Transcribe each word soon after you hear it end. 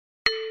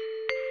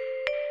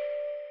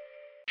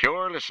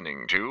You're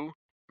listening to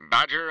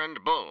Badger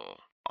and Bull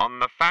on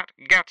the Fat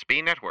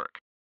Gatsby Network.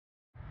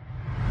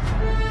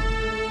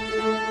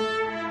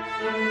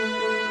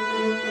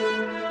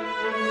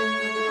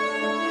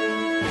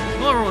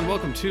 Hello, everyone.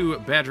 Welcome to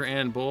Badger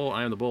and Bull.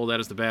 I am the Bull.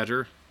 That is the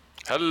Badger.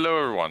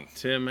 Hello, everyone.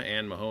 Tim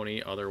and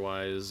Mahoney,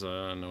 otherwise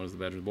known as the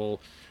Badger and Bull.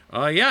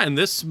 And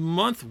this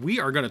month we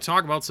are going to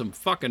talk about some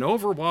fucking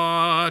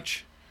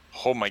Overwatch.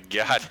 Oh my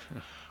god.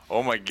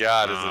 Oh my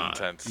god, is it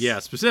intense. Yeah,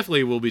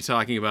 specifically we'll be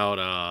talking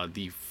about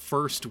the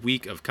first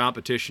week of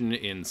competition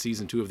in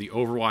Season 2 of the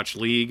Overwatch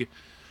League.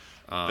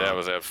 That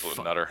was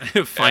absolute nutter.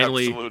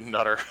 Finally, absolute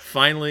nutter.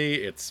 Finally,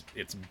 it's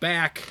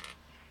back.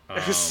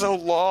 It was so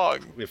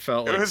long. It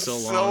felt like so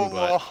long,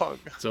 but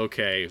it's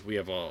okay. We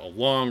have a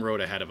long road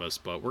ahead of us,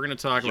 but we're going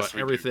to talk about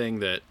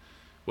everything that,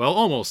 well,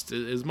 almost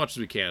as much as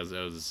we can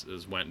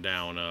as went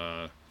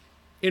down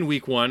in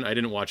week one. I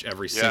didn't watch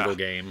every single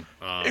game.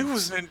 It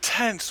was an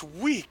intense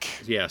week.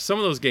 Yeah, some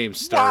of those games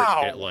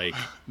start at like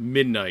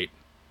midnight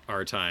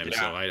our time,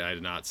 so I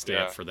did not stay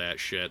up for that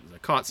shit. I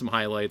caught some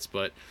highlights,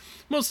 but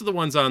most of the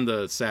ones on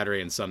the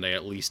Saturday and Sunday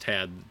at least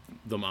had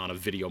them on a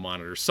video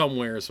monitor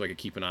somewhere, so I could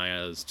keep an eye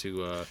as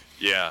to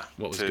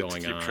what was going on.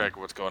 To keep track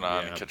of what's going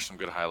on and catch some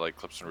good highlight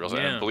clips and reels.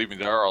 Yeah. And believe me,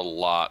 there are a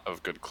lot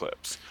of good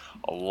clips,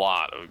 a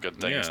lot of good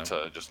things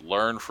to just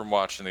learn from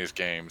watching these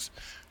games.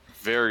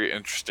 Very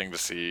interesting to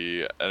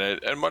see,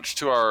 and much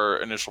to our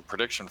initial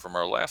prediction from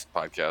our last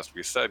podcast,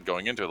 we said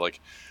going into it, like,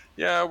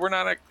 we're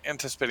not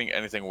anticipating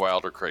anything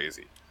wild or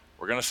crazy.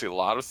 We're going to see a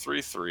lot of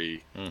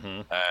 3-3,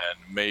 and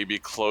maybe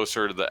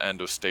closer to the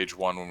end of Stage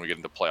 1 when we get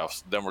into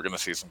playoffs, then we're going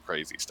to see some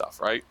crazy stuff,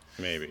 right?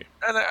 Maybe.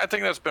 And I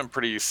think that's been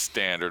pretty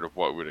standard of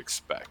what we'd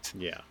expect.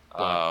 Yeah.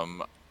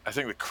 I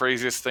think the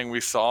craziest thing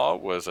we saw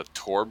was a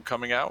Torb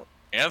coming out,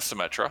 and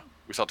Symmetra.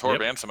 We saw Torb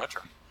and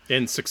Symmetra.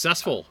 And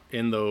successful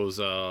in those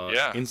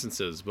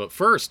instances. But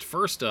first,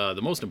 the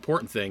most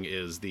important thing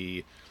is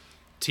the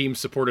team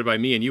supported by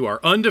me and you are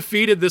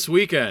undefeated this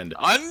weekend.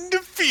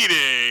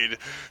 Undefeated!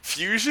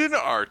 Fusion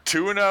are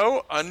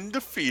 2-0,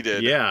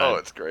 undefeated. Yeah. Oh,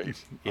 it's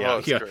great.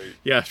 Great.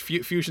 Yeah,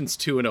 Fusion's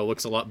 2-0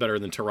 looks a lot better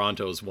than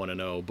Toronto's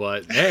 1-0,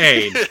 but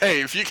hey.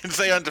 Hey, if you can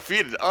say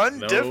undefeated.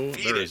 No,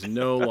 there is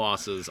no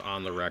losses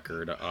on the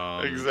record.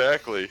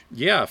 Exactly.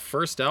 Yeah,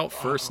 first out,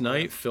 first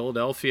night,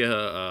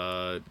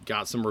 Philadelphia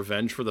got some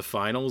revenge for the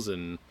finals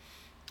and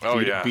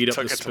beat up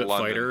the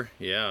Spitfire.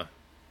 Yeah.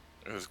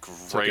 It was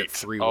great.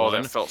 3-1. Oh,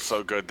 that felt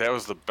so good. That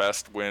was the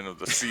best win of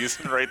the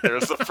season right there.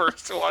 Is the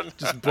first one.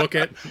 Just book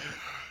it.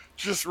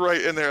 Just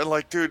right in there. And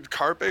like, dude,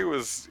 Carpe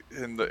was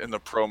in the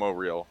promo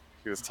reel.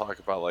 He was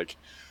talking about like,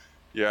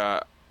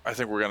 I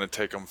think we're gonna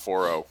take him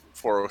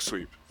 4-0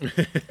 sweep.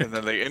 And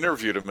then they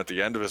interviewed him at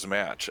the end of his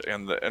match.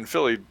 And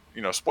Philly,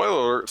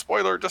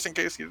 spoiler, just in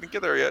case you didn't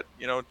get there yet,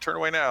 turn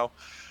away now.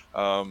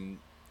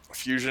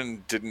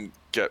 Fusion didn't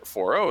get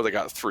 4-0. They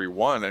got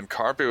 3-1. And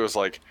Carpe was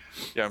like,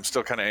 I'm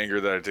still kind of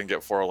angry that I didn't get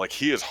 4-0. Like,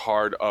 he is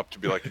hard up to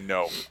be like,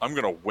 no, I'm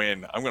going to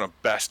win. I'm going to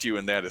best you,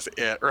 and that is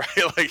it,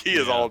 right? Like, he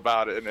is all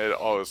about it, and it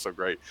was so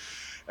great.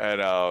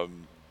 And,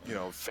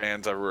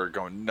 fans everywhere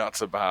going nuts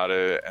about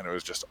it, and it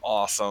was just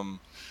awesome.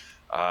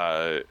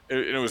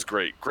 It was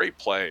great. Great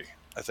play,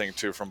 I think,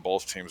 too, from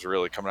both teams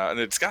really coming out. And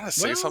it's got to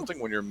say something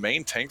when your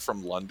main tank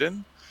from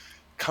London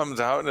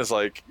comes out and is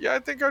like, I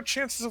think our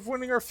chances of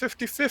winning are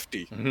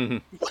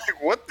 50-50.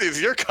 Like, what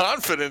is your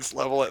confidence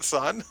level at,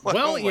 son? Like,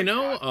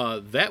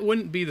 that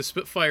wouldn't be the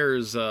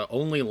Spitfires'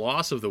 only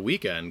loss of the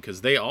weekend, because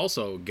they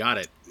also got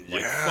it,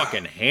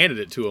 fucking handed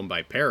it to them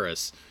by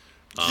Paris.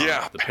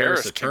 The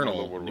Paris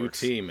Eternal, new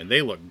team, and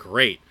they look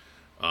great.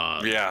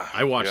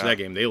 I watched that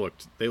game. They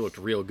looked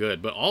real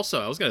good. But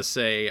also, I was going to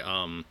say,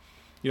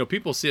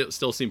 people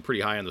still seem pretty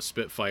high on the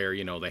Spitfire.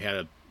 They had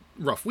a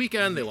rough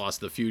weekend. They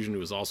lost to the Fusion, who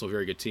was also a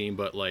very good team,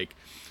 but like,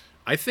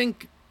 I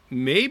think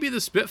maybe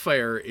the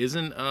Spitfire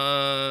isn't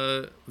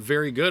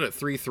very good at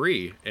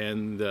 3-3,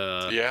 and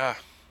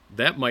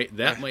that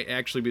might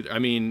actually be. I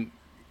mean,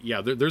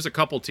 there's a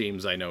couple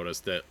teams I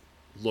noticed that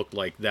look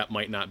like that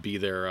might not be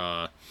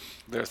their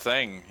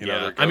thing.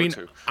 Their go-to. I mean,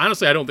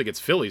 honestly, I don't think it's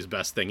Philly's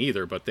best thing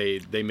either, but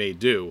they may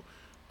do.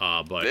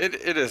 But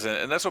it isn't,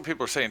 and that's what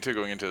people are saying too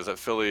going into is that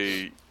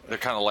Philly. They're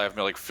kind of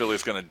laughing like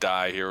Philly's going to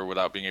die here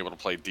without being able to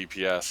play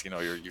DPS.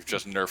 You've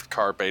just nerfed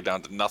Carpe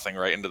down to nothing,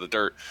 right into the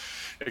dirt.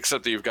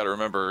 Except that you've got to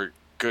remember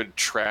good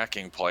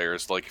tracking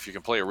players. Like if you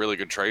can play a really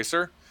good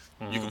Tracer,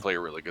 you can play a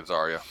really good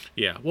Zarya.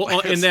 Yeah, well,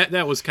 and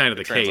that was kind of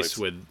the case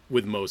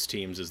with most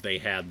teams, is they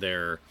had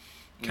their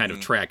kind of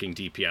tracking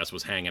DPS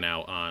was hanging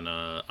out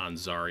on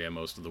Zarya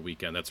most of the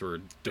weekend. That's where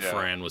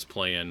Defran was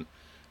playing.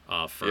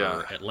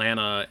 For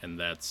Atlanta, and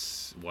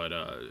that's what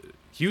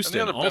Houston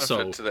and the other also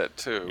benefit to that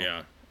too.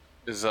 Yeah,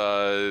 is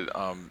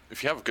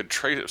if you have a good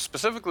tracer,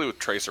 specifically with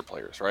Tracer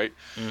players, right?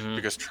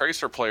 Because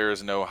Tracer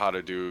players know how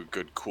to do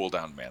good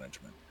cooldown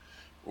management,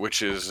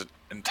 which is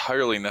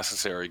entirely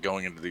necessary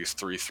going into these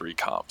 3-3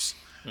 comps.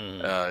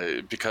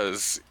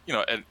 Because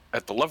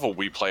at the level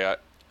we play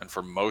at, and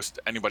for most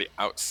anybody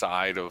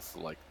outside of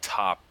like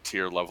top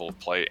tier level of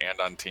play and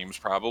on teams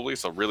probably,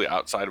 so really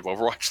outside of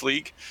Overwatch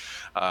League,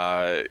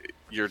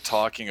 you're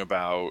talking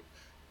about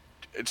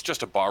it's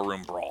just a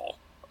barroom brawl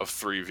of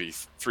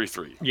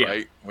 3v3,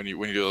 right? When you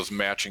do those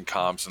matching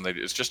comps, and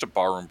it's just a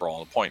barroom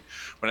brawl on the point.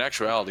 When in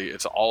actuality,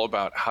 it's all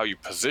about how you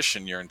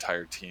position your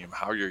entire team,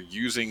 how you're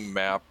using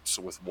maps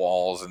with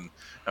walls and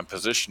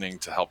positioning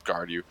to help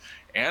guard you,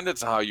 and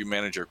it's how you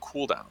manage your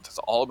cooldowns. It's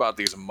all about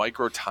these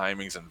micro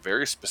timings and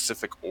very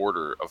specific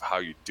order of how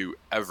you do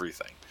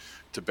everything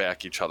to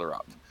back each other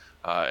up.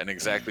 And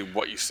exactly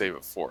what you save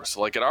it for.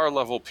 So, like, at our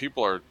level,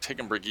 people are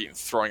taking Brigitte and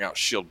throwing out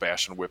Shield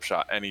Bash and Whip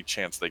Shot any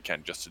chance they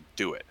can just to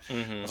do it.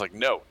 It's like,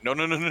 no.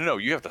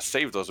 You have to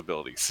save those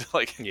abilities.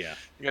 Like, you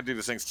got to do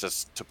these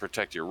things to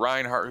protect your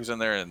Reinhardt who's in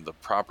there, and the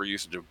proper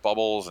usage of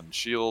bubbles and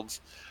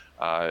shields.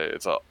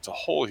 It's a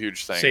whole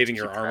huge thing. Saving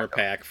your armor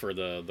pack for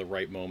the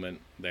right moment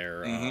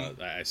there.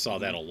 I saw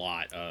that a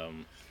lot.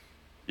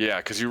 Yeah,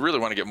 because you really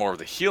want to get more of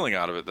the healing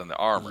out of it than the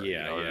armor.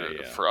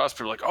 For us,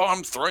 people are like, "Oh,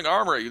 I'm throwing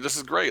armor at you. This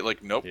is great."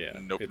 Like, nope.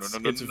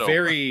 It's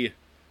very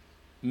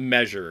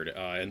measured,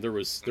 and there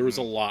was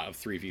a lot of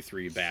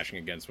 3v3 bashing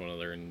against one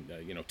another, and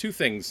two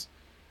things.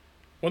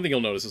 One thing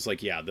you'll notice is like,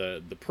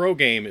 the pro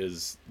game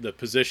is the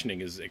positioning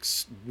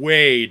is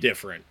way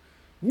different,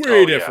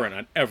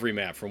 on every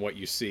map from what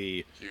you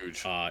see.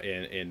 Huge.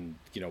 In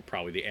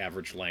probably the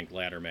average length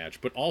ladder match,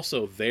 but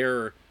also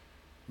their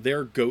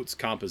GOAT's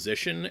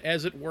composition,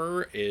 as it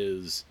were,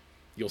 is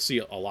you'll see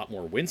a lot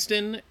more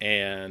Winston,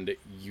 and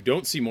you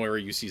don't see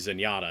Moira, you see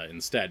Zenyatta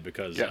instead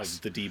because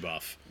of the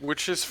debuff.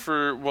 Which is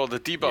for,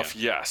 the debuff,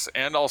 yes.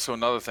 And also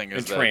another thing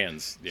is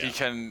he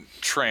can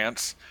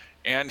trance,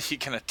 and he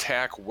can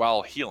attack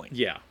while healing.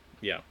 Yeah.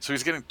 So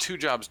he's getting two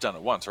jobs done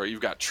at once, right? You've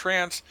got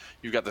trance,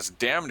 you've got this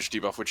damage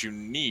debuff, which you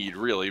need,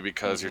 really,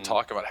 because you're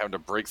talking about having to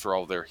break through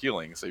all of their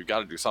healing, so you've got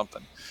to do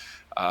something.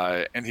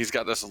 And he's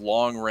got this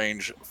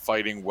long-range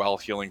fighting while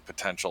healing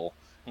potential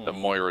that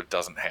Moira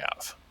doesn't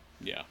have.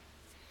 Yeah.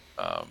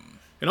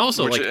 And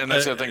also, and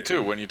that's the thing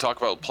too. When you talk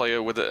about play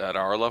with it at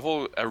our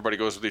level, everybody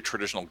goes with the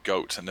traditional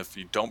GOATs, and if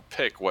you don't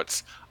pick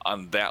what's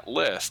on that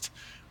list,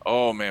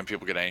 oh man,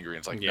 people get angry.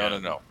 It's like,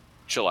 no,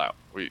 chill out.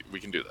 We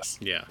can do this.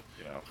 Yeah.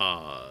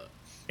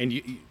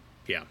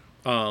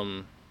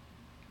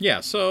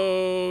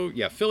 So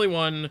Philly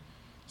won.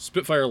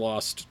 Spitfire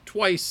lost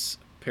twice.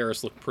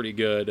 Paris looked pretty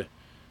good.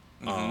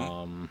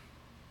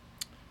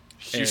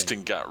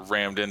 Houston got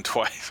rammed in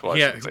twice.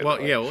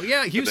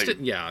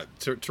 Houston.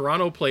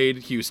 Toronto played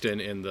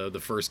Houston in the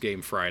first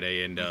game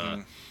Friday, and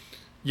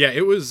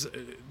it was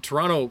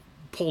Toronto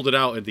pulled it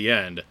out at the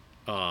end.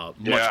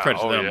 Much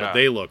credit to them, but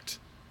they looked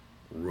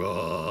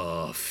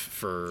rough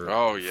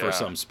for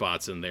some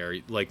spots in there.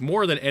 Like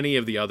more than any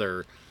of the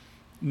other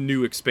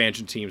new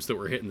expansion teams that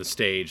were hitting the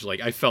stage.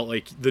 Like I felt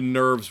like the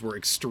nerves were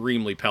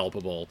extremely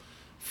palpable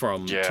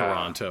from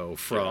Toronto,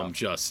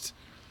 just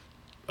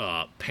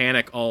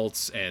panic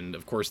ults, and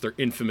of course their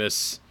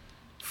infamous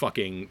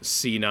fucking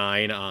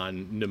C9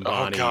 on Mahoney.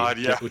 Oh god,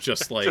 yeah. That was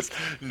just like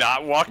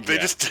not walk. They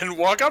just didn't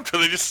walk up to.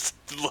 They just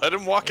let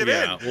him walk it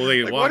in. Well,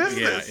 they walked.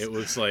 This? It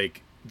was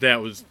like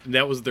that was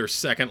their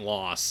second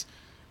loss,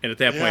 and at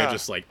that point, it's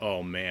just like,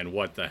 oh man,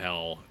 what the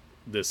hell?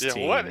 This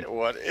team.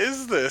 What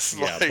is this?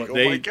 Like, oh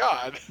my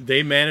god.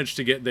 They managed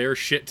to get their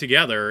shit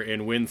together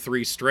and win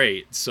 3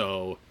 straight.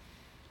 So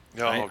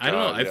I don't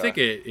know. I think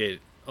a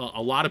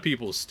lot of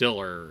people still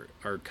are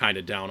kind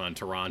of down on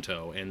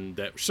Toronto, and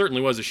that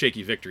certainly was a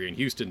shaky victory. And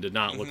Houston did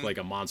not look like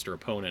a monster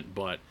opponent,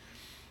 but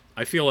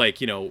I feel like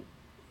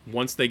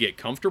once they get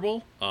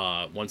comfortable,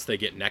 once they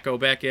get Neko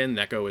back in,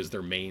 Neko is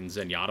their main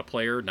Zenyatta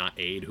player, not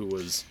Aid, who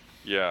was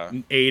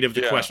Aid of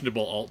the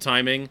questionable alt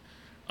timing.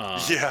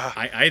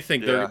 I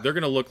think they're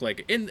going to look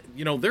like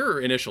their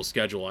initial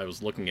schedule I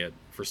was looking at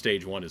for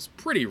stage 1 is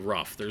pretty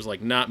rough. There's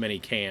like not many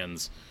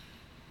cans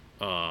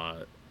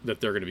that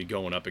they're going to be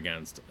going up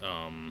against.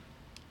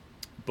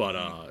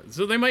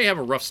 So they might have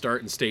a rough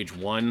start in stage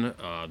 1.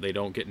 They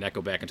don't get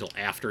Neko back until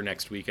after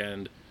next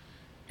weekend.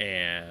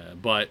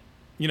 But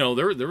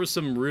there was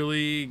some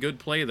really good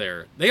play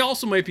there. They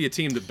also might be a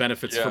team that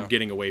benefits from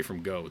getting away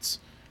from GOATs.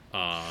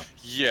 I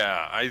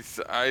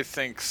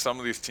think some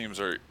of these teams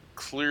are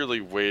clearly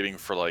waiting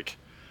for like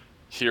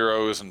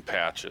heroes and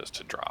patches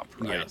to drop,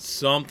 right? Yeah,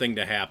 something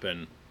to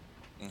happen.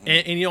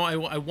 And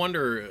I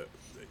wonder,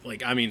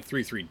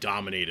 3-3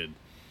 dominated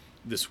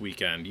this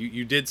weekend.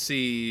 You did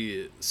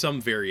see some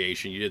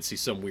variation. You did see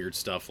some weird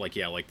stuff, like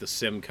the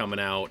sim coming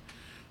out.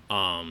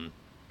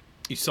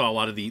 You saw a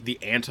lot of the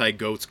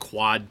anti-GOATs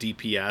quad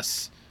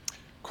DPS.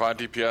 Quad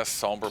DPS,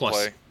 Sombra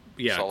play.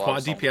 Yeah,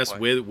 quad DPS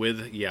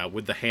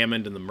with the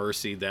Hammond and the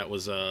Mercy. That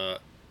was a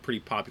pretty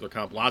popular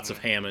comp. Lots of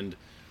Hammond.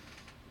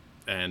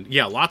 And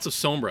lots of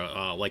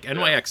Sombra. Like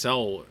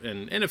NYXL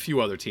and a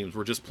few other teams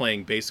were just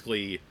playing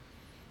basically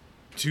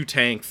 2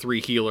 tank, 3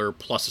 healer,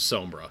 plus a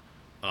Sombra.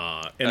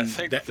 And I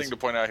think the thing to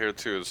point out here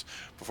too is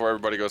before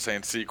everybody goes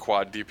saying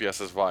quad DPS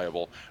is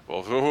viable.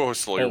 Well,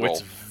 slowly roll.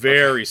 It's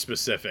very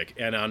specific,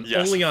 and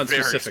only on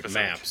specific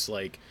maps.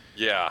 Like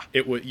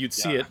You'd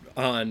see it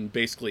on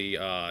basically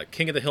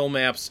King of the Hill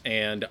maps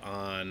and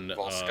on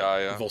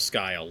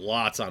Volskaya.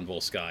 Lots on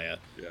Volskaya.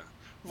 Yeah.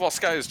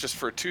 Volskaya is just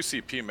for a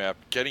 2CP map.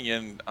 Getting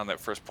in on that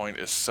first point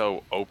is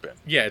so open.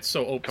 Yeah, it's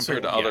so open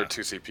compared to other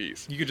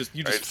 2CPs. You just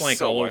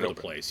flank all over the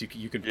place. You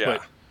can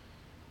put,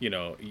 you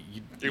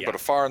can put a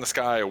Pharah in the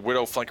sky, a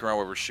Widow flanking around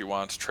wherever she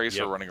wants,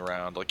 Tracer running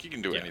around. Like, you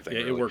can do anything. Yeah,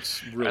 really. It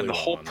works really well. And the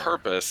whole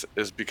purpose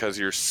is because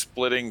you're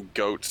splitting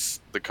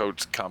the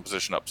goat's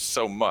composition up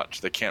so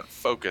much they can't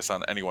focus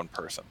on any one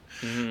person.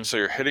 Mm-hmm. So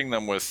you're hitting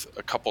them with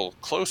a couple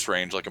close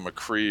range, like a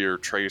McCree or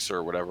Tracer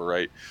or whatever,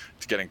 right?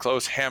 To getting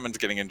close. Hammond's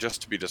getting in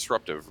just to be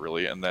disruptive,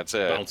 really, and that's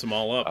it. Bounce them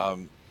all up.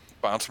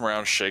 Bounce them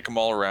around, shake them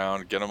all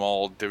around, get them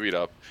all divvied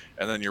up,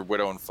 and then your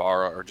Widow and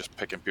Pharah are just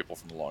picking people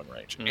from the long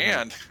range. Mm-hmm.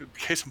 And,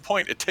 case in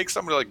point, it takes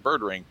somebody like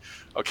Birdring,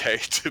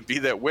 to be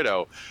that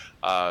Widow,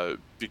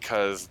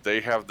 because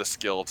they have the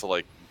skill to,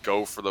 like,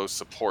 go for those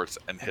supports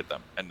and hit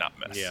them and not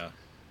miss. Yeah.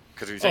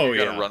 Because if you think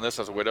you're going to run this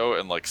as a Widow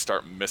and, like,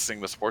 start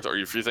missing the supports, or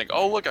if you think,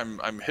 oh, look,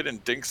 I'm hitting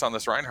dinks on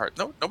this Reinhardt.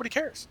 No, nobody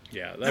cares.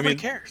 Yeah. Nobody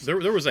cares. There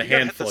was a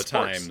handful of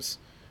times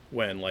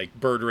when, like,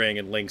 Birdring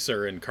and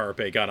Lynxer and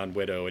Carpe got on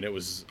Widow, and it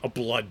was a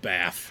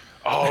bloodbath.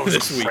 Oh,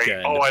 this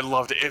weekend. Oh, I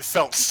loved it. It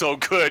felt so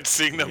good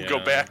seeing them go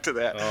back to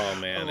that. Oh,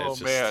 man.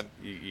 Lynxer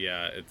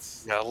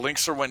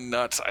went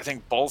nuts. I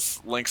think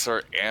both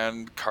Lynxer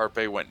and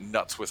Carpe went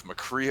nuts with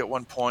McCree at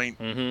one point.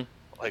 Mm-hmm.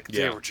 Like,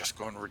 they were just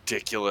going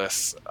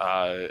ridiculous.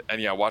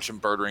 Watching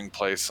Birdring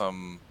play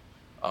some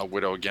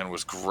Widow again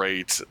was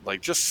great.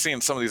 Like, just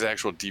seeing some of these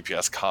actual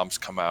DPS comps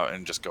come out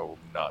and just go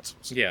nuts.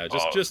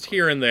 Just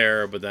here and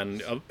there, but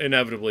then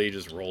inevitably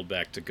just rolled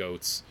back to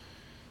goats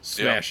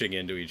smashing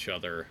into each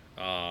other.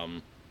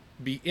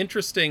 Be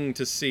interesting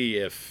to see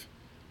if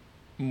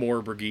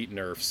more Brigitte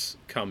nerfs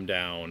come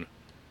down.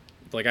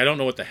 Like, I don't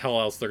know what the hell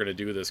else they're going to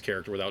do with this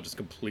character without just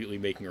completely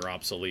making her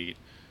obsolete.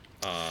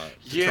 Try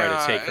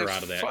to take her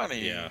out of that.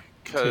 Funny,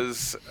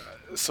 because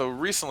so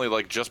recently,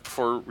 like just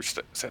before we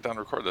sat down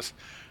to record this,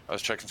 I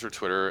was checking through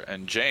Twitter,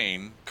 and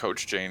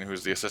Coach Jane,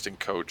 who's the assistant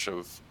coach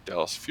of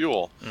Dallas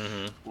Fuel,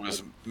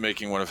 was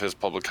making one of his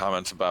public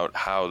comments about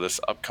how this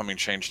upcoming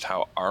change to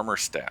how armor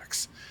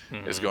stacks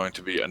is going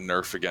to be a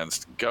nerf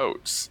against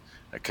goats,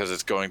 because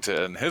it's going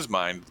to, in his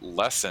mind,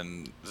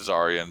 lessen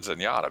Zarya and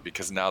Zenyatta,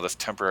 because now this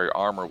temporary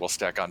armor will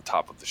stack on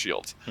top of the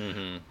shields.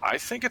 I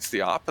think it's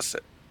the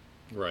opposite.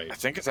 Right. I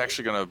think it's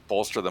actually going to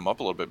bolster them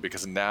up a little bit,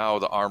 because now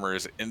the armor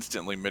is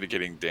instantly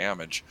mitigating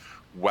damage,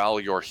 while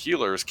your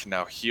healers can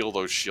now heal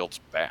those shields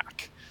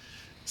back.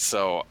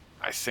 So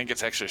I think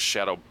it's actually a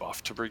shadow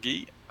buff to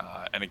Brigitte,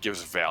 and it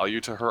gives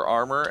value to her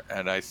armor,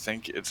 and I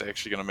think it's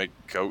actually going to make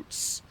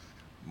goats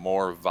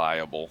more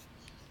viable.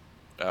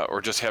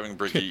 Or just having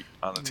Brigitte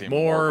on the team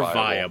more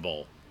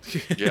viable.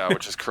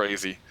 Which is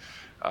crazy.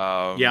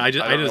 I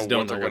just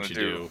don't know what you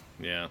do.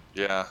 Yeah.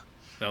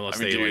 Unless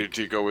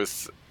do you go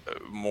with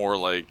more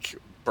like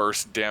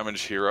burst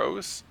damage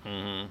heroes,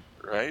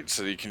 right?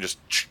 So that you can just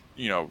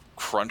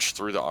crunch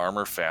through the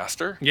armor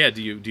faster. Yeah.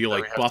 Do you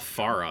like buff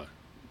Pharah?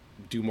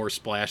 Do more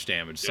splash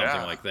damage,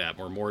 something like that,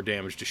 or more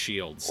damage to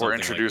shields, or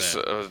introduce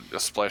a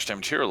splash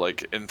damage hero.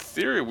 Like, in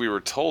theory, we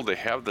were told they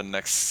have the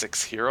next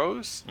 6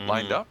 heroes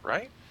lined up,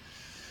 right?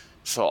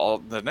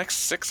 So the next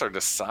 6 are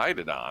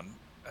decided on,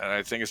 and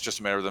I think it's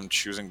just a matter of them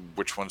choosing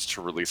which ones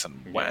to release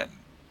and when.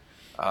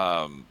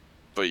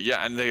 But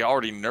and they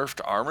already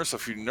nerfed armor, so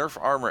if you nerf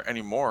armor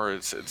anymore,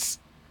 it's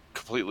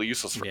completely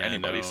useless for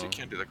anybody, so you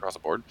can't do that across the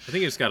board. I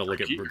think you just got to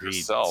look at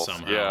Brigitte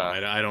somehow.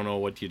 I don't know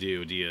what you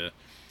do. Do you...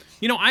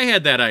 I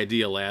had that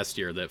idea last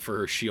year that for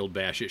her shield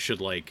bash, it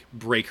should, like,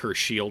 break her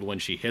shield when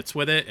she hits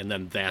with it, and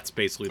then that's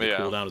basically the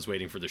cooldown is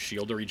waiting for the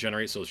shield to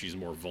regenerate, so she's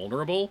more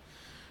vulnerable.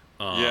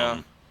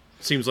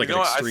 Seems like an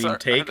extreme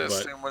take,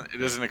 but...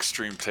 It is an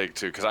extreme take,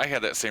 too, because I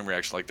had that same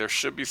reaction. Like, there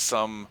should be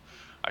some...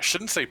 I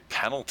shouldn't say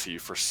penalty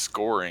for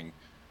scoring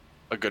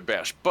a good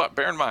bash, but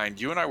bear in mind,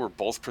 you and I were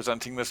both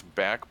presenting this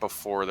back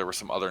before there were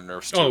some other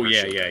nerfs to her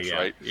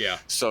right? Yeah.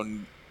 So,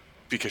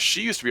 because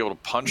she used to be able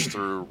to punch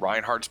through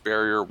Reinhardt's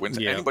barrier,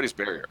 anybody's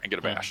barrier, and get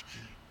a bash,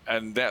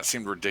 and that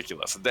seemed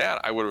ridiculous.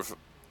 That I would have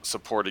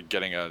supported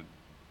getting a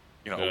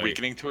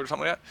weakening to it or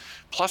something like that.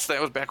 Plus,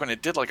 that was back when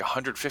it did like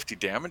 150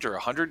 damage or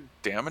 100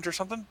 damage or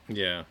something.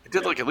 Yeah. It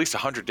did like at least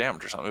 100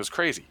 damage or something. It was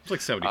crazy. It's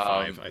like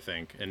 75, I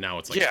think, and now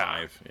it's like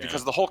 5. Yeah,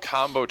 because the whole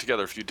combo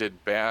together, if you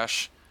did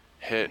bash,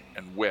 hit,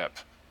 and whip,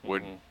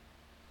 would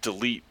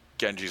delete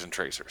Genjis and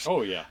Tracers.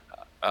 Oh, yeah.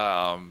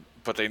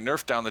 But they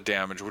nerfed down the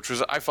damage, which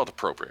was, I felt,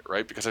 appropriate,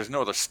 right? Because there's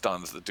no other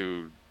stuns that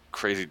do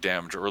crazy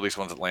damage, or at least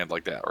ones that land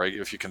like that, right?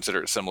 If you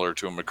consider it similar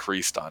to a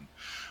McCree stun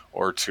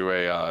or to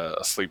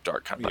a sleep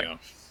dart kind of thing.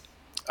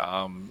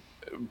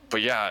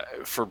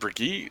 But for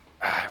Brigitte,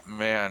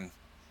 man,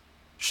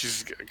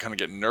 she's going to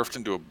get nerfed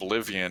into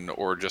oblivion,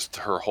 or just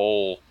her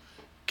whole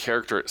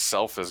character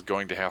itself is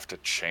going to have to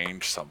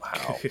change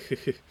somehow.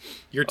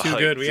 You're too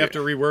good. We have to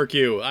rework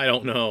you. I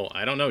don't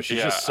know.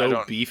 She's just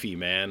so beefy,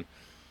 man.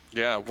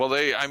 Yeah. Well,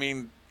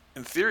 in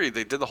theory,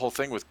 they did the whole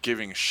thing with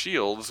giving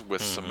shields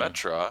with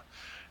Symmetra,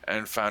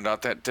 and found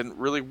out that didn't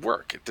really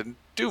work. It didn't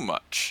do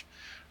much.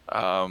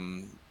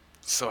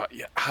 So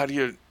yeah, how do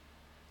you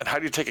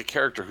take a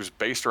character who's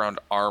based around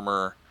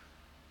armor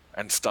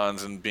and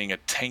stuns and being a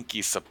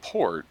tanky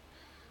support,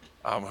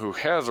 who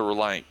has a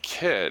reliant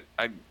kit?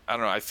 I don't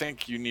know. I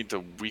think you need to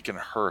weaken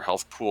her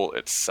health pool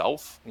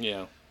itself.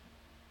 Yeah.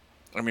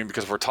 I mean,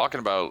 because we're talking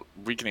about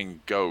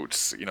weakening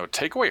goats,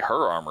 take away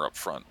her armor up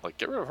front. Like,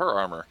 get rid of her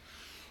armor.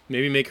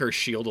 Maybe make her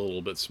shield a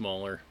little bit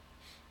smaller.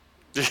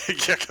 Yeah,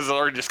 because it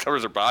already just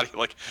covers her body.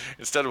 Like,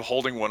 instead of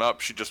holding one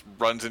up, she just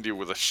runs into you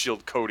with a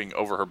shield coating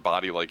over her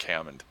body like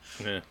Hammond.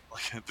 Yeah.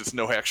 Like, there's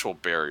no actual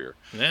barrier.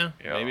 Yeah,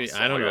 maybe,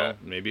 I don't know.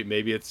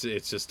 Maybe it's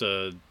just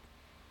a,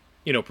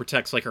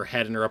 protects like her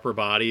head and her upper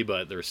body,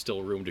 but there's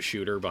still room to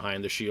shoot her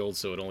behind the shield,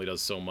 so it only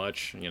does so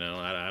much. I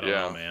don't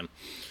know, man.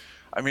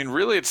 I mean,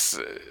 really, it's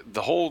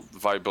the whole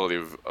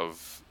viability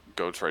of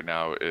goats right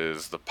now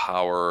is the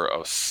power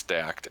of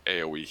stacked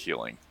AoE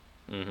healing.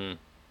 Mm-hmm.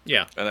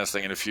 Yeah. And that's the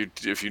thing. And if you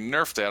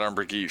nerf that on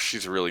Brigitte,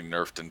 she's really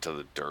nerfed into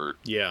the dirt.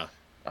 Yeah.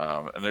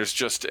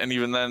 And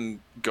even then,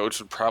 goats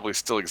would probably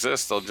still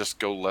exist. They'll just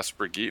go less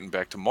Brigitte and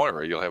back to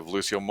Moira. You'll have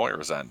Lucio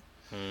Moira then.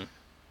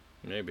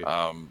 Maybe.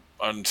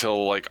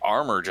 Until like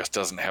armor just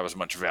doesn't have as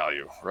much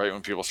value, right?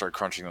 When people start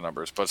crunching the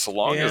numbers, but so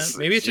long as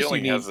maybe it's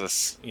healing just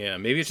has this,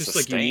 maybe it's just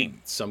like you need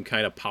some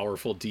kind of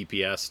powerful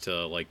DPS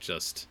to like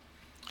just.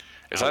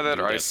 Is that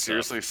or I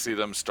seriously see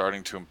them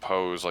starting to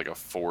impose like a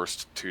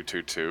forced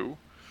 2-2-2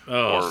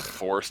 or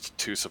forced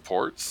 2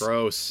 supports.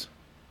 Gross.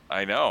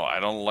 I know.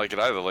 I don't like it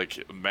either.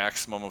 Like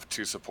maximum of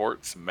 2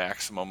 supports,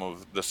 maximum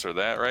of this or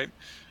that, right?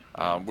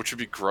 Which would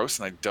be gross,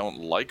 and I don't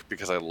like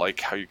because I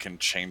like how you can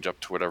change up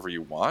to whatever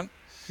you want.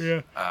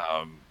 Yeah.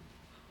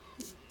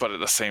 But at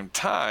the same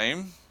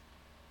time,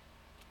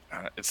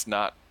 it's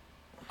not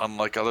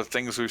unlike other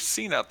things we've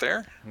seen out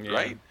there,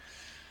 right?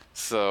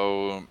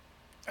 So,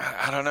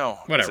 I don't know.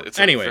 Whatever. It's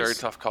Anyways. a very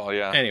tough call,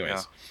 yeah.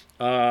 Anyways.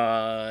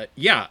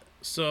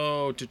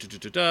 So,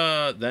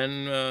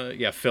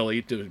 then,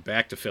 Philly,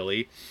 back to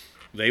Philly.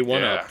 They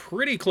won a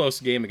pretty close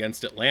game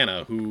against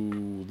Atlanta,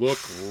 who look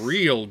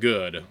real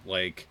good.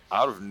 Like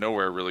out of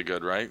nowhere, really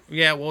good, right?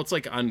 Yeah, well, it's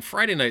like on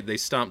Friday night, they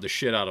stomped the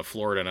shit out of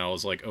Florida, and I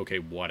was like, okay,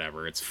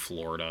 whatever, it's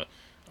Florida.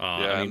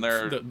 And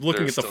they're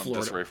looking at the still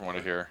Florida disarray from what I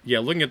hear. Yeah,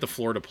 looking at the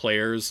Florida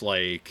players,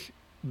 like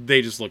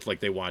they just looked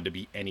like they wanted to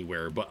be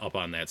anywhere but up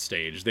on that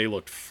stage. They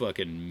looked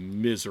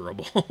fucking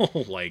miserable,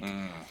 like,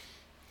 and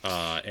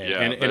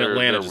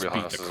Atlanta just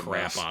beat the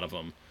crap out of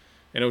them.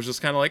 And it was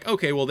just kind of like,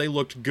 okay, well, they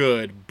looked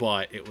good,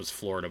 but it was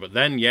Florida. But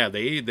then,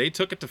 they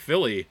took it to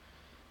Philly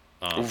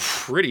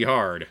pretty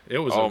hard. It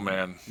was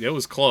man, it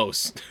was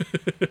close.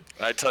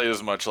 I tell you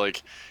as much.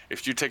 Like,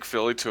 if you take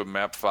Philly to a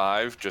map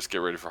 5, just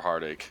get ready for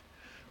heartache.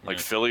 Like,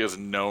 Philly is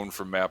known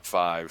for map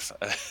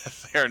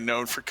 5s. They are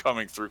known for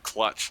coming through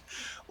clutch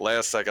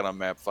last second on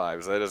map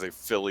 5s. That is a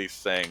Philly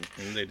thing.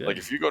 And they did. Like,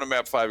 if you go to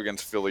map 5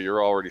 against Philly,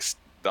 you're already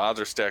the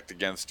odds are stacked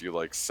against you,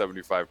 like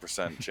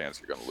 75% chance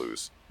you're going to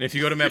lose. And if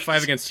you go to map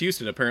 5 against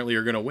Houston, apparently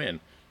you're going to win.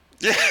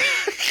 Yeah.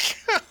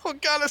 Oh,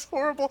 God, that's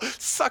horrible.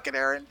 Suck it,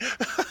 Aaron.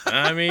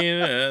 I mean,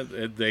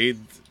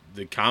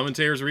 the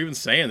commentators were even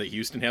saying that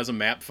Houston has a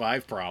map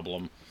 5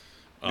 problem.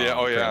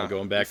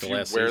 Going back to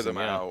last season. Wear them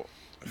out.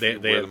 They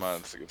wear them out,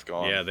 it's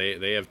gone. Yeah,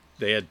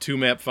 they had 2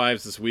 map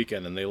 5s this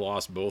weekend, and they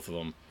lost both of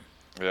them.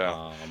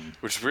 Yeah.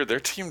 Which is weird. Their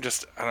team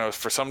just, I don't know,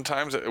 for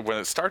sometimes when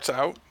it starts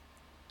out,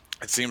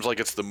 it seems like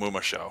it's the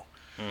Muma show.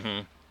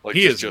 Mm-hmm. Like,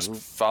 just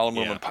follow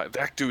Muma. Yeah.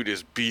 That dude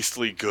is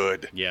beastly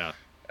good. Yeah.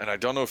 And I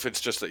don't know if it's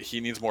just that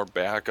he needs more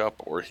backup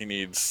or he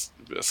needs...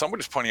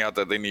 Somebody's pointing out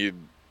that they need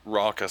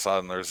Raucus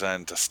on their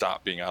Zen to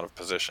stop being out of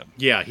position.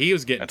 Yeah, he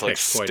was getting and to, like,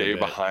 picked quite a bit. Stay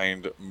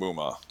behind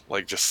Muma.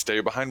 Like, just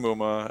stay behind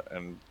Muma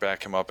and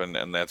back him up,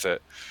 and that's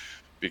it.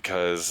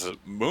 Because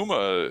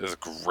Muma is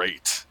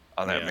great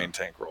on that main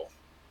tank role.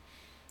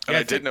 And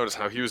I did notice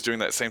how he was doing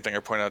that same thing I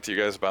pointed out to you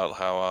guys about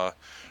how...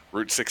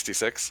 Route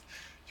 66,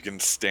 you can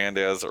stand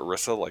as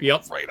Orisa, like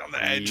right on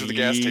the edge of the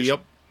gas station.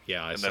 Yep.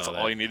 Yeah, and that's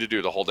all you need to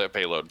do to hold that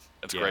payload.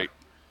 It's great.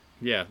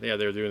 Yeah, they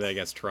were doing that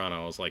against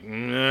Toronto. I was like,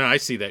 I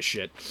see that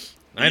shit.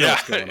 I know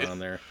what's going on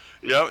there.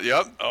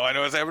 Yep. Oh, I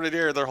know what's happening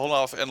here. They're holding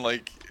off, and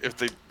like if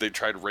they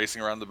tried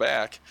racing around the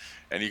back,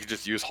 and you could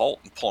just use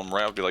halt and pull them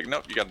around, be like,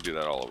 nope, you got to do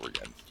that all over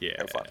again. Yeah.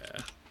 Have fun.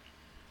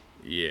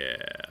 Yeah.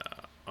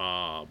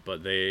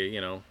 But they,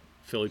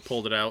 Philly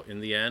pulled it out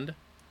in the end,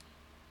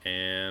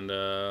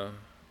 and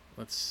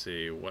let's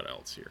see, what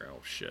else here? Oh,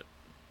 shit.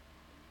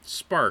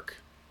 Spark.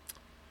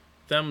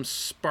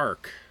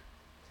 Spark.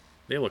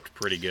 They looked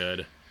pretty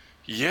good.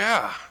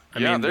 Yeah. I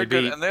mean, they're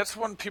good. And that's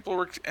when people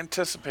were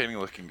anticipating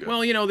looking good.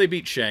 Well, they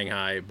beat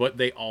Shanghai, but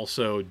they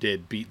also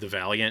did beat the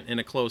Valiant in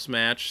a close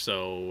match,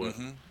 so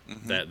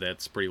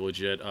that's pretty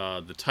legit.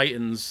 The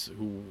Titans,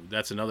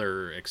 that's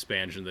another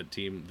expansion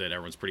team that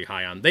everyone's pretty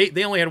high on.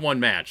 They only had one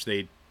match.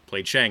 They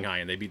played Shanghai,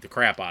 and they beat the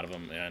crap out of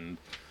them, and...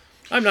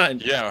 I'm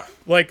not... Yeah.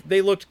 Like,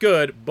 they looked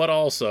good, but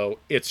also,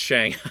 it's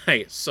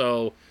Shanghai,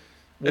 so...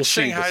 It's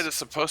Shanghai that's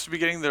supposed to be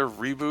getting their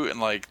reboot, and,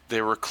 like,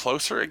 they were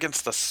closer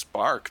against the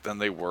Spark than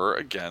they were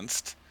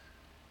against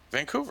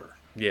Vancouver.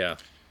 Yeah.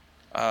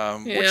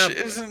 Which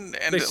isn't,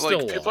 and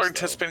like people are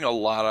anticipating a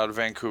lot out of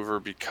Vancouver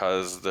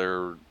because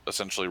they're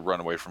essentially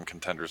run away from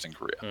contenders in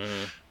Korea,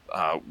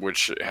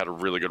 which had a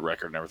really good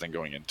record and everything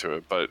going into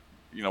it. But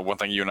one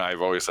thing you and I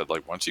have always said,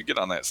 like once you get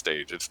on that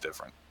stage, it's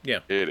different. Yeah,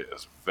 it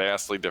is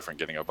vastly different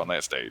getting up on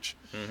that stage.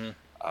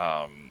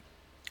 And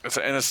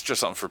it's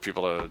just something for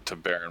people to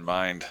bear in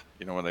mind,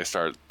 when they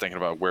start thinking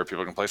about where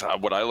people can place.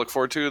 What I look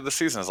forward to this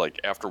season is like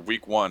after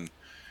week 1,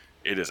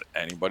 it is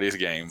anybody's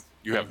game.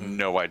 You have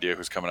no idea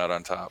who's coming out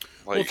on top.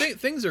 Like, well,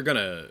 things are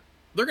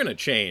they're gonna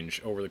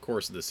change over the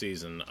course of the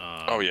season.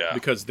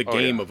 Because the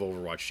game of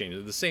Overwatch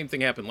changed. The same thing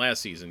happened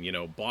last season.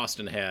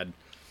 Boston had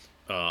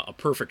a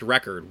perfect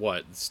record.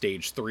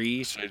 Stage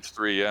 3? Stage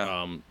 3,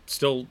 yeah.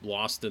 Still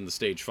lost in the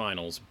stage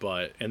finals,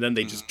 and then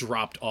they just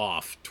dropped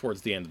off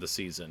towards the end of the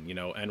season.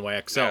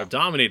 NYXL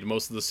dominated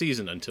most of the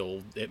season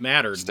until it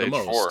mattered the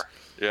most. Stage 4,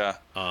 yeah.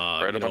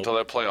 Right up until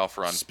that playoff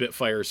run.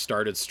 Spitfires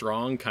started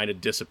strong, kind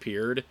of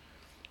disappeared.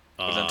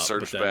 But then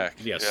surged back.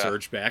 Yeah,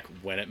 surged back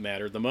when it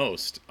mattered the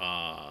most.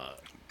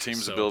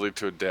 Team's ability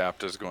to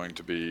adapt is going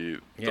to be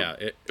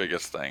the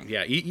biggest thing.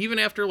 Yeah, even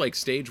after like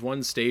stage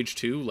 1, stage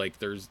 2, like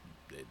there's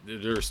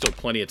still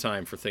plenty of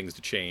time for things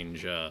to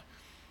change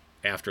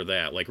after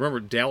that. Like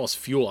remember Dallas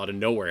Fuel out of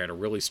nowhere had a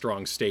really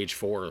strong stage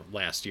 4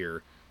 last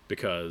year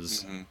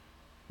because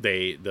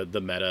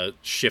the meta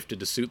shifted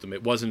to suit them.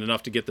 It wasn't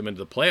enough to get them into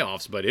the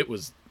playoffs, but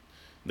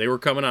they were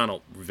coming on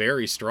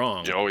very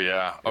strong. Oh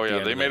yeah.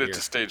 They made it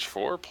to stage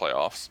 4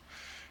 playoffs.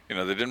 They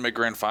didn't make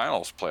grand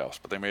finals playoffs,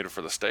 but they made it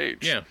for the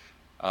stage. Yeah.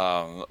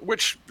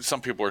 Which some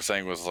people are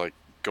saying was like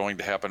going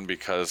to happen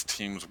because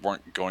teams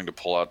weren't going to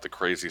pull out the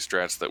crazy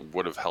strats that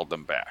would have held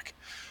them back,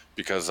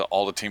 because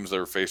all the teams they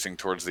were facing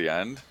towards the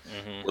end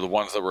were the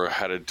ones that were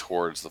headed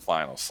towards the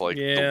finals. So like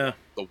the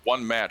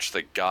one match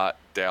that got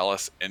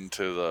Dallas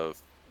into the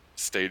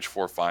stage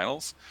 4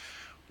 finals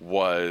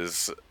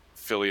was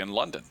Philly and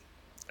London.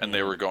 And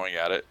they were going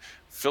at it.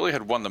 Philly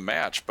had won the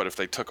match, but if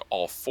they took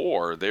all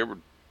 4, they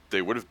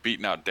would have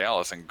beaten out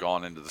Dallas and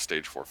gone into the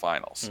stage 4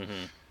 finals.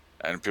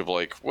 And people are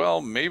like,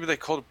 well, maybe they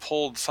could have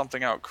pulled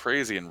something out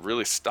crazy and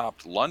really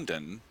stopped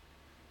London,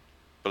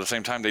 but at the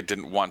same time, they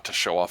didn't want to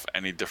show off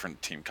any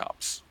different team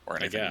comps or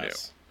anything new.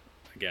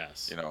 I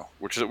guess.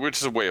 Which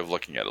is a way of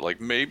looking at it.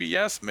 Like maybe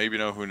yes, maybe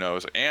no, who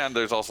knows? And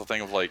there's also a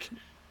thing of like,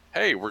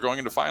 hey, we're going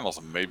into finals,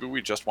 and maybe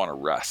we just want to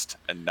rest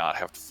and not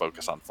have to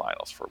focus on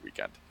finals for a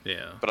weekend.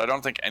 Yeah. But I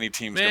don't think any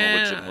team's going to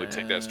legitimately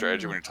take that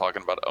strategy when you're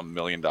talking about $1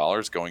 million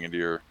going into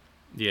your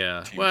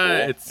team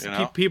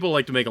pool, people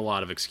like to make a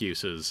lot of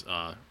excuses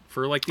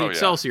for like the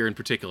Excelsior in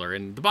particular,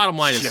 and the bottom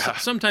line is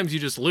sometimes you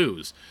just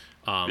lose.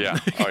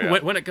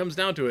 When it comes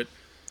down to it,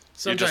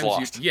 sometimes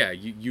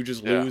you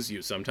just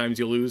lose. Sometimes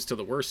you lose to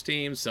the worst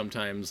teams.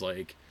 Sometimes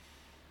like.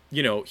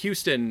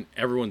 Houston,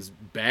 everyone's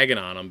bagging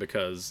on them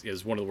because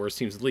is one of the worst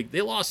teams in the league. They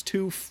lost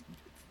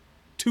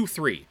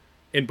 2-3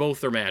 in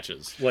both their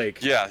matches. Like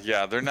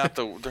they're not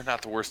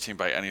the worst team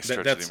by any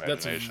stretch of the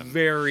imagination. That's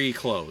very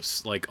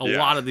close. Like a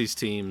lot of these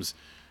teams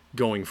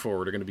going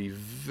forward are going to be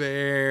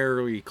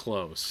very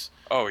close.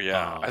 Oh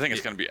yeah, I think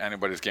it's going to be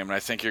anybody's game, and I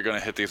think you're going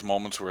to hit these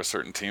moments where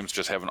certain teams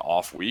just have an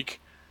off week.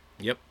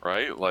 Yep.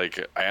 Right,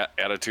 like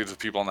attitudes of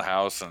people in the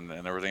house and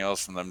everything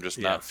else, and them just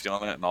not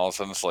feeling it, and all of a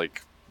sudden it's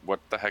like, what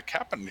the heck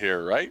happened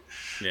here, right?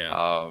 Yeah.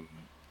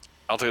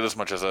 I'll tell you this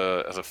much, as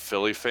a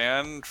Philly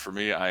fan, for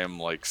me, I am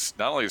like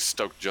not only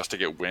stoked just to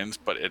get wins,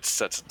 but it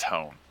sets a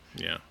tone.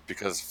 Yeah.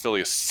 Because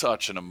Philly is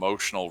such an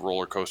emotional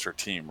roller coaster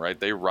team, right?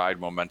 They ride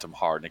momentum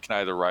hard, and it can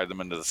either ride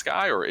them into the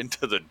sky or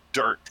into the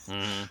dirt.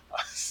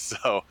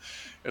 So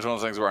it's one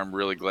of those things where I'm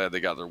really glad they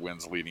got their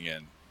wins leading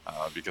in,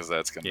 because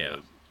that's going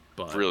to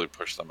really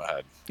push them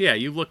ahead. Yeah,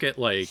 you look at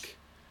like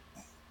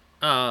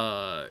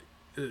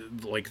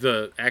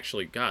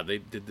they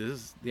did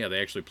this. Yeah,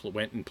 they actually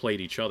went and played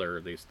each other.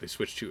 They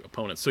switched to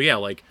opponents. So yeah,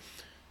 like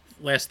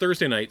last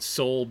Thursday night,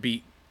 Seoul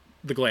beat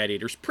the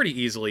Gladiators pretty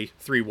easily,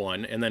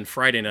 3-1, and then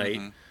Friday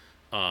night,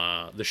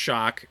 the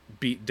Shock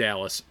beat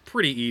Dallas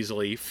pretty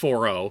easily,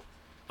 4-0,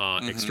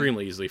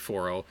 extremely easily,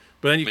 4-0.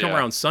 But then you come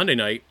around Sunday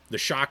night, the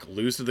Shock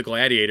lose to the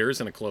Gladiators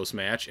in a close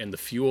match, and the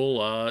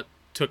Fuel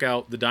took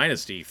out the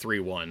Dynasty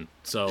 3-1.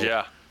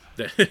 So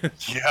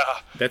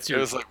that's your.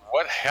 It was like,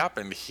 what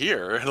happened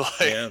here?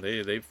 Like,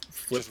 they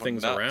flipped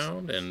things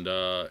around, and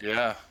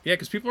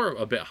because people are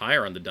a bit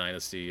higher on the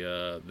Dynasty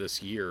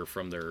this year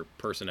from their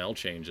personnel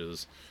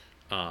changes.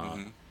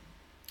 I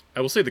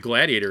will say the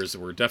Gladiators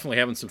were definitely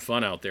having some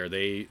fun out there.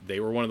 They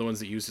were one of the ones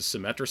that used a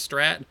Symmetra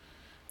strat.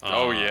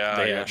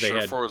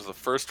 Surefour was the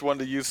first one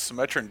to use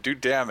Symmetra and do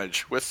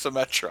damage with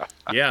Symmetra.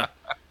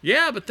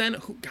 But then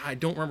I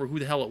don't remember who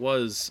the hell it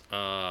was.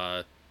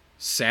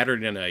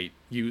 Saturday night,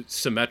 you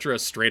Symmetra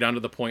straight onto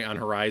the point on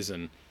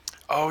Horizon.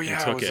 Oh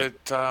yeah, it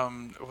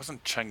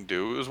wasn't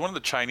Chengdu. It was one of the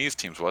Chinese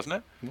teams, wasn't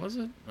it? Was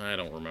it? I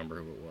don't remember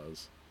who it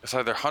was. It's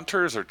either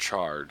Hunters or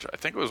Charge. I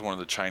think it was one of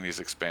the Chinese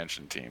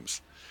expansion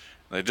teams.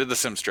 And they did the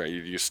sim strat.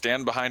 You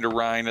stand behind a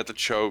Rhine at the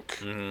choke,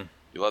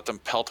 You let them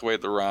pelt away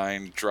at the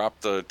Rhine,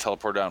 drop the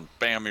teleport down,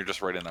 bam, you're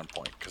just right in on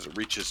point because it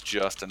reaches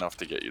just enough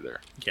to get you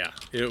there. Yeah,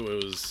 it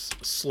was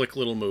a slick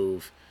little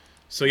move.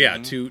 So yeah,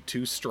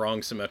 two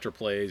strong Symmetra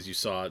plays. You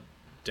saw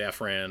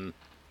Dafran.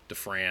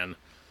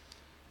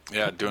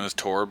 Yeah, doing his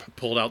Torb.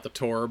 Pulled out the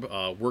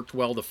Torb. Worked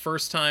well the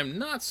first time,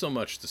 not so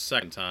much the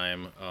second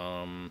time.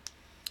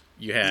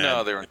 They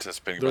were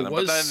anticipating by them.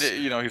 But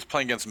then, he's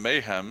playing against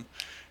Mayhem,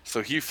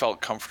 so he felt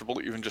comfortable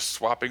even just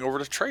swapping over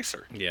to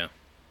Tracer. Yeah.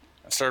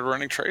 And started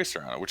running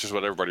Tracer on it, which is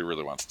what everybody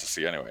really wants to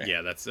see anyway.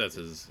 Yeah, that's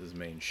his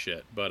main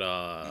shit. But,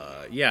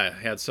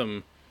 had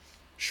some...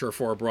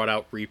 Surefour brought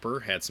out Reaper,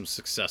 had some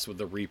success with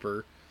the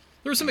Reaper.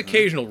 There were some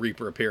occasional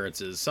Reaper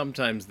appearances.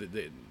 Sometimes not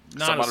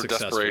some as out of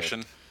successful.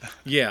 Desperation.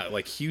 Yeah,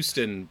 like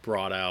Houston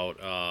brought out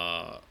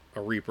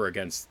a Reaper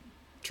against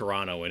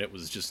Toronto, and it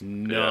was just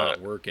not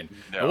working.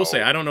 No. I will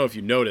say, I don't know if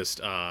you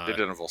noticed. They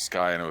did it in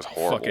Volsky, and it was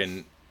horrible.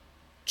 Fucking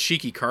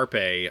cheeky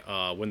Carpe,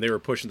 when they were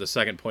pushing the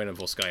second point of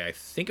Volsky, I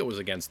think it was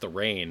against the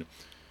Rain.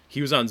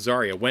 He was on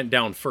Zarya, went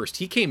down first.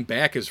 He came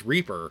back as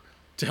Reaper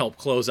to help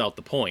close out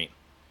the point.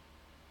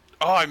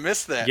 Oh, I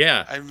missed that.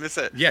 Yeah. I missed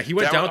it. Yeah, he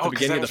went down at the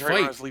beginning of the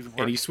fight,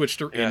 and he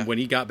switched, and when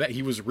he got back,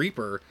 he was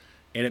Reaper,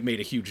 and it made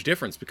a huge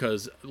difference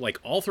because, like,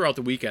 all throughout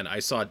the weekend, I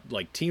saw,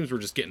 like, teams were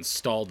just getting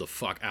stalled the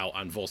fuck out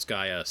on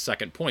Volskaya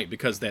second point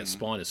because that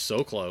spawn is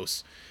so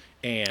close.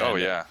 And,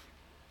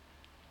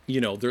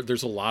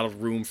 there's a lot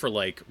of room for,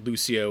 like,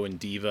 Lucio and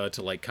D.Va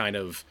to, like, kind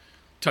of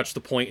touch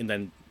the point and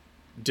then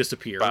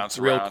disappear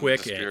real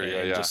quick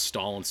and just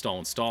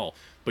stall.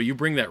 But you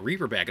bring that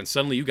Reaper back, and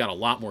suddenly you got a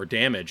lot more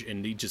damage,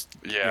 and he just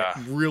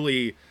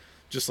really,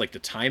 just like the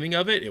timing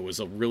of it, it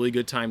was a really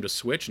good time to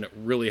switch, and it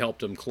really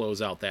helped him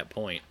close out that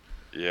point.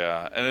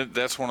 Yeah, and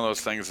that's one of those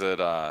things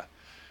that,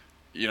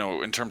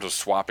 in terms of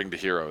swapping to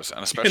heroes,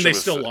 and especially and they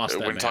still lost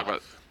that when map. Talk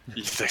about,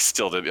 they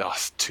still did.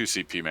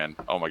 2CP, man.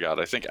 Oh my god,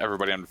 I think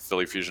everybody on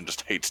Philly Fusion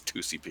just hates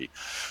 2CP,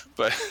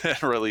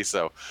 but really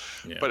so.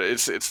 Yeah. But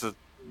it's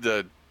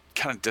the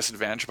kind of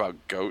disadvantage about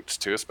goats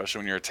too, especially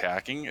when you're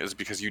attacking, is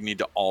because you need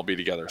to all be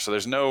together. So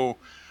there's no,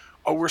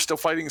 we're still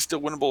fighting, still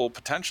winnable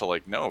potential.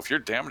 Like, no, if your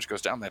damage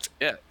goes down, that's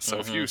it. So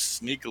if you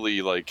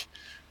sneakily like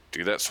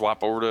do that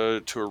swap over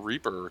to a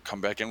Reaper, or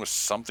come back in with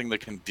something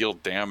that can deal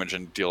damage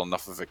and deal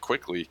enough of it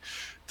quickly,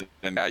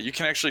 then you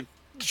can actually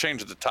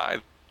change the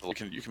tide.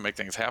 You can make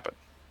things happen.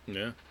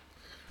 Yeah.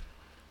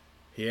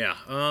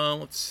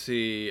 Let's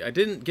see. I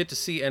didn't get to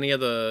see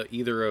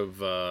either of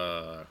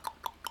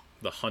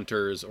the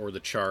Hunters or the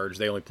Charge.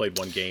 They only played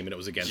one game, and it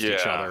was against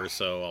each other,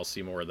 so I'll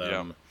see more of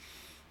them,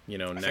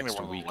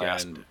 next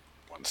weekend.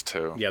 Ones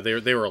too. Yeah,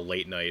 they were a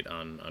late night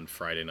on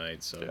Friday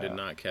night, so did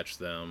not catch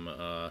them.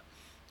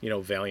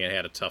 Valiant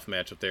had a tough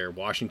matchup there.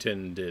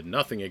 Washington did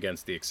nothing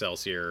against the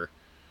Excelsior.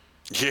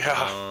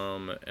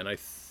 Yeah. And I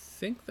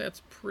think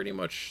that's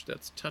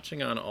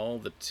touching on all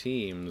the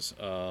teams.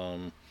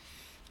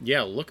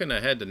 Looking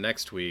ahead to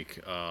next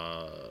week,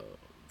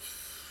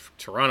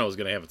 Toronto is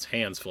going to have its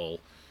hands full.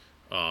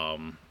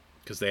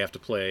 Because they have to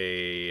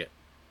play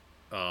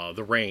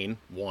the Rain,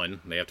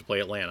 they have to play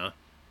Atlanta,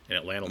 and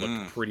Atlanta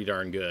looked pretty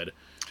darn good.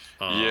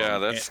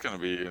 That's going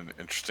to be an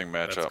interesting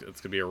matchup. It's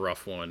going to be a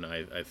rough one,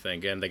 I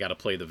think, and they got to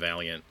play the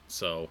Valiant,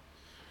 so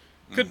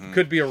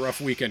could be a rough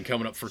weekend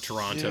coming up for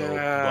Toronto.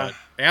 But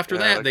after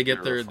that, they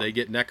get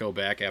Neko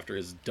back after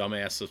his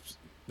dumbass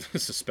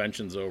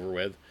suspension's over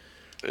with.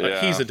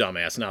 He's a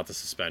dumbass, not the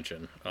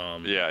suspension.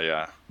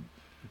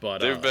 But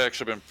they've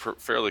actually been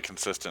fairly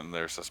consistent in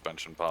their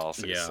suspension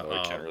policy, so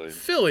I can't really.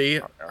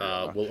 Philly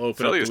will open Philly up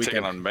the weekend. is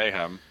taking on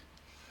Mayhem,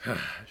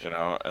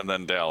 and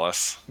then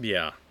Dallas.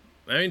 Yeah,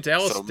 I mean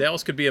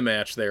Dallas could be a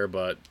match there,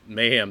 but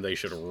Mayhem they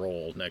should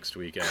roll next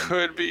weekend.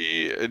 Could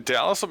be.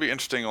 Dallas will be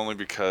interesting only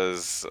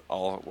because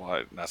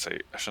I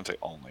shouldn't say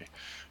only,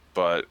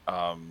 but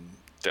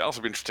Dallas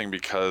will be interesting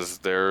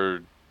because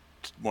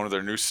one of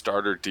their new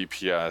starter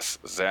DPS,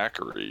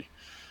 Zachary,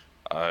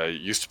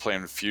 used to play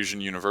in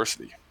Fusion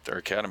University, their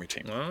academy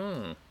team.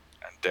 And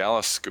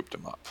Dallas scooped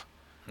him up.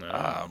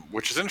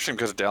 Which is interesting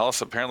because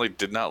Dallas apparently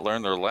did not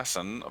learn their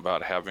lesson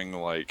about having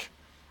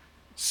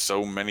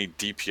so many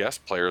DPS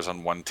players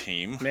on one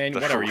team. Man,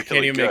 whatever. You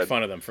can't even make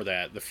fun of them for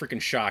that. The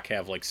freaking Shock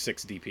have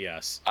 6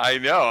 DPS. I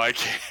know. I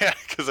can't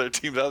because their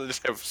teams out there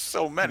just have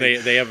so many.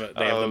 They have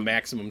the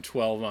maximum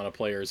 12 amount of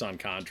players on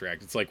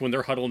contract. It's like when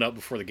they're huddling up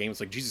before the game,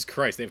 it's like, Jesus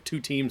Christ, they have 2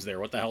 teams there.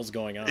 What the hell's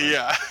going on?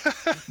 Yeah.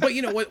 But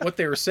what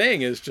they were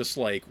saying is just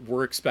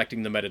we're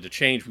expecting the meta to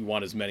change. We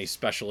want as many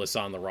specialists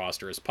on the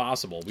roster as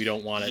possible. We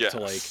don't want it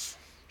to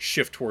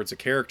shift towards a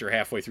character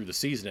halfway through the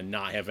season and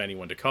not have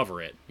anyone to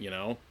cover it,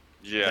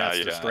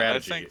 That's the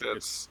strategy. I think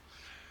that's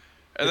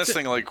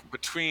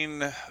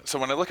so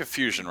when I look at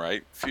Fusion,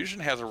 right? Fusion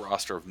has a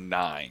roster of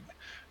 9,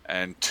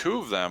 and 2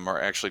 of them are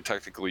actually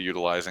technically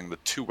utilizing the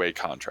 2-way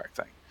contract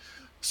thing.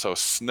 So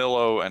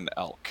Snillo and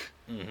Elk.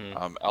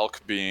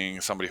 Elk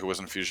being somebody who was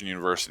in Fusion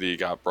University,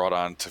 got brought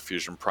on to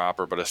Fusion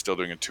proper, but is still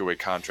doing a 2-way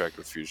contract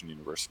with Fusion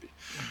University.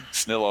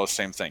 Snillo,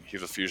 same thing.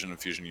 He's a Fusion and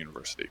Fusion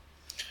University.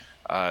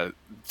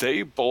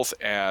 They both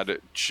add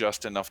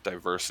just enough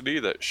diversity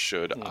that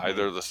should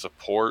either the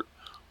support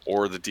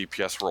or the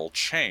DPS role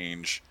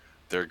change,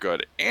 they're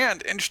good.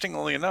 And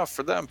interestingly enough,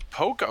 for them,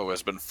 Poco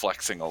has been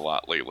flexing a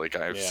lot lately. Like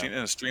I've seen it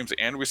in streams,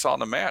 and we saw in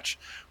the match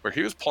where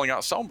he was pulling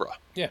out Sombra.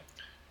 Yeah.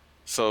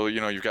 So,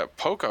 you've got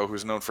Poco,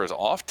 who's known for his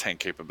off-tank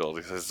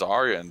capabilities.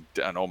 Zarya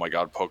and oh my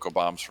god, Poco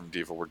bombs from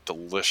D.Va were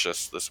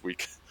delicious this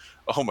week.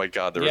 Oh my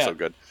god, they were so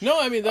good. No,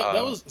 I mean,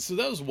 that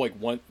was like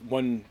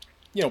one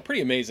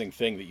pretty amazing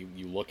thing that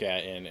you look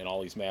at in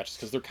all these matches,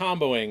 because they're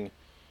comboing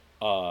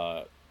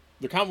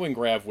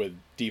Grav with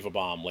D.Va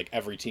Bomb. Like,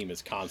 every team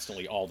is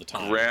constantly all the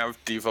time. Grav,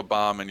 D.Va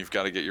Bomb, and you've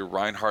got to get your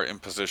Reinhardt in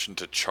position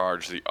to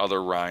charge the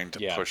other Rein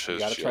to push his. You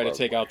got to try to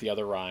take out the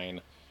other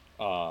Rein.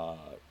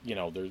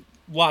 There's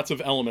lots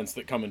of elements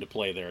that come into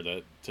play there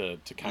to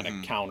kind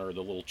of counter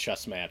the little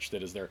chess match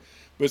that is there.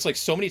 But it's like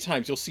so many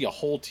times you'll see a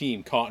whole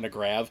team caught in a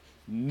Grav,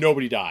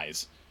 nobody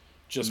dies.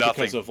 Just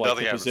because of like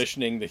the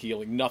positioning, the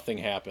healing, nothing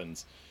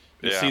happens.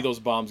 You see those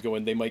bombs go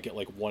in, they might get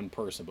like one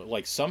person, but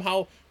like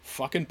somehow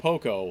fucking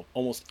Poco,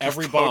 almost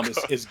every bomb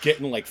is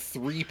getting like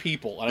 3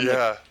 people. And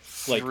I'm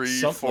like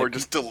 3, 4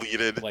 just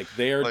deleted. Like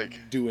they're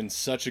doing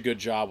such a good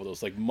job with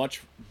those, like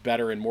much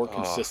better and more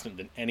consistent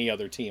than any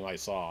other team I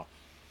saw.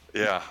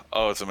 Yeah.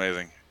 Oh, it's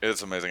amazing.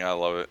 It's amazing. I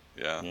love it.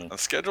 Yeah. The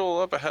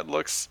schedule up ahead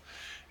looks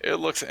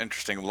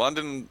interesting.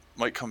 London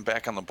might come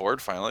back on the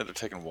board finally. They're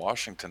taking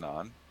Washington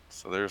on.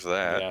 So there's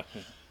that.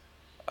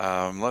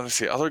 Yeah. Let me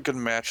see. Other good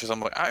matches.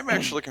 I'm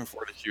actually looking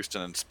forward to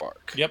Houston and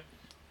Spark. Yep.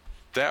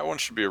 That one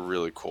should be a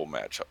really cool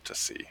matchup to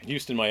see.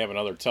 Houston might have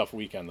another tough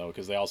weekend, though,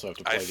 because they also have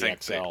to play the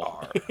XL. They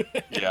are.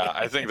 Yeah,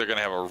 I think they're going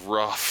to have a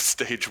rough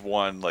stage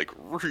 1, like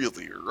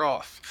really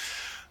rough.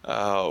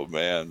 Oh,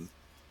 man.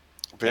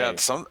 But yeah,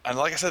 and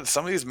like I said,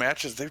 some of these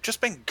matches, they've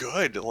just been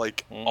good.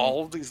 Like,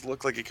 all of these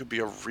look like it could be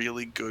a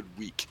really good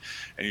week.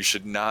 And you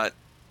should not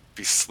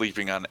be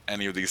sleeping on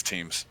any of these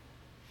teams.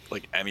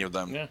 Like, any of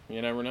them. Yeah,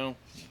 you never know.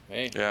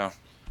 Hey. Yeah.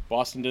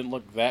 Boston didn't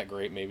look that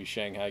great. Maybe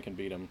Shanghai can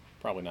beat them.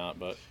 Probably not,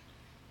 but...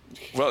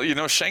 Well,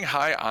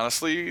 Shanghai,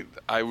 honestly,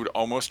 I would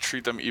almost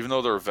treat them, even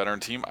though they're a veteran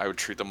team, I would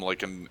treat them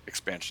like an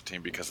expansion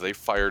team because they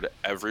fired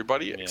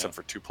everybody except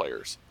for 2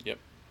 players. Yep.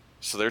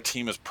 So their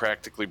team is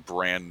practically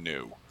brand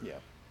new. Yeah.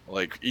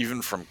 Like,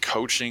 even from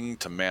coaching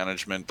to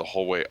management, the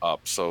whole way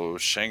up. So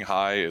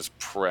Shanghai is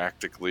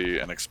practically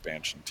an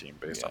expansion team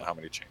based on how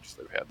many changes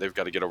they've had. They've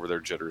got to get over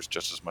their jitters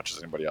just as much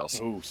as anybody else.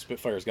 Ooh,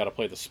 Spitfire's got to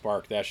play the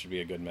Spark. That should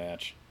be a good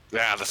match.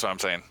 Yeah, that's what I'm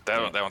saying. That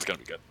one's going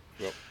to be good.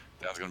 Yep.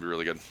 That one's going to be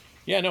really good.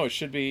 Yeah, no, it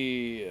should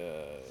be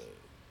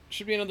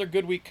another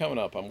good week coming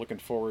up. I'm looking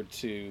forward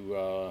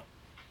to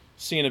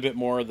seeing a bit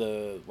more of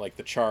the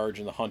Charge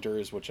and the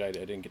Hunters, which I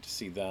didn't get to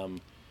see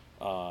them.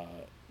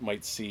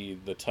 Might see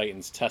the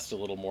Titans test a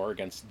little more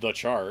against the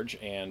Charge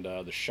and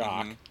the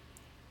Shock.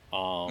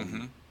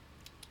 Some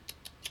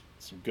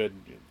good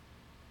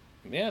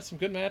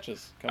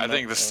matches. I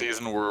think this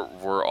season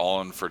we're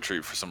all in for a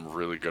treat for some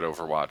really good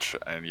Overwatch,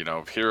 and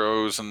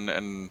heroes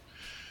and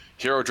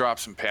hero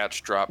drops and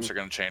patch drops are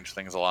going to change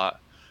things a lot.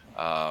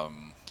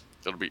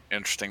 It'll be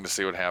interesting to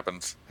see what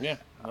happens. Yeah,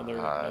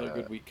 another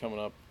good week coming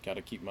up. Got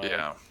to keep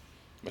my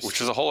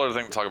which is a whole other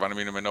thing to talk about. I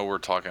mean, I know we're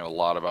talking a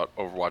lot about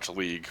Overwatch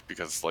League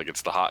because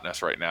it's the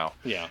hotness right now.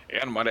 Yeah.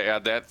 And might I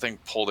add, that thing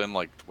pulled in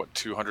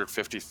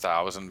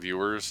 250,000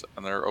 viewers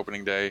on their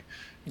opening day.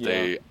 Yeah.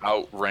 They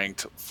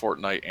outranked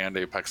Fortnite and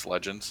Apex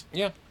Legends.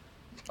 Yeah.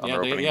 They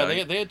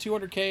had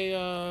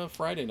 200K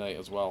Friday night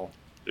as well.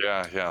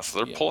 Yeah.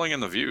 So they're pulling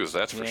in the views,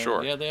 that's for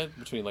sure. Yeah, they had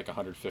between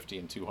 150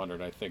 and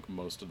 200, I think,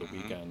 most of the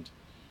weekend.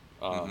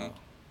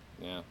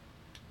 Yeah.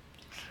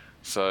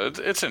 So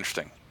it's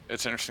interesting.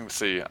 It's interesting to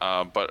see.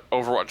 But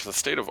Overwatch, the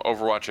state of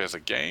Overwatch as a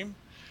game,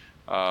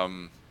 I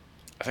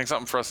think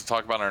something for us to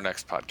talk about in our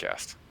next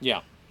podcast.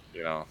 Yeah.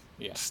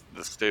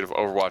 The state of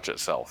Overwatch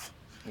itself.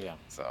 Yeah.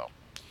 So.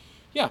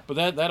 Yeah, but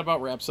that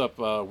about wraps up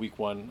week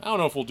 1. I don't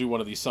know if we'll do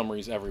one of these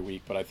summaries every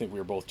week, but I think we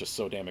were both just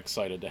so damn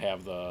excited to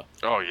have the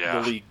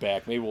league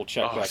back. Maybe we'll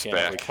check back in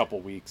every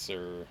couple weeks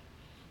or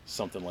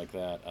something like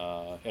that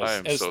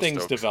as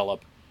things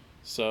develop.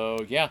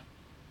 So, yeah.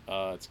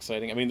 It's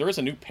exciting. I mean, there is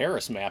a new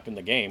Paris map in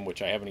the game,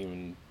 which I haven't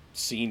even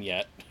seen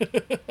yet.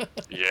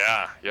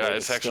 Yeah,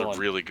 it's actually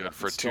really good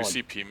for a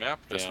 2CP map.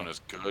 This one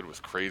is good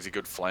with crazy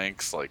good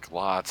flanks,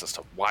 lots of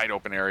stuff, wide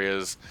open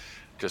areas.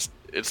 Just,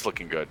 it's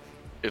looking good.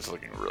 It's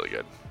looking really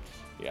good.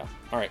 Yeah.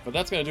 All right, but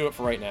that's going to do it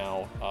for right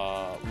now.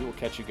 We will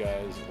catch you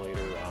guys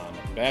later on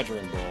Badger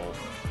and Bull.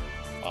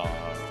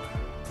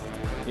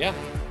 Yeah.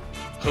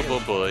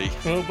 Oh, boy.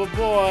 Oh,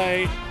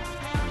 boy.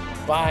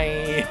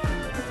 Bye.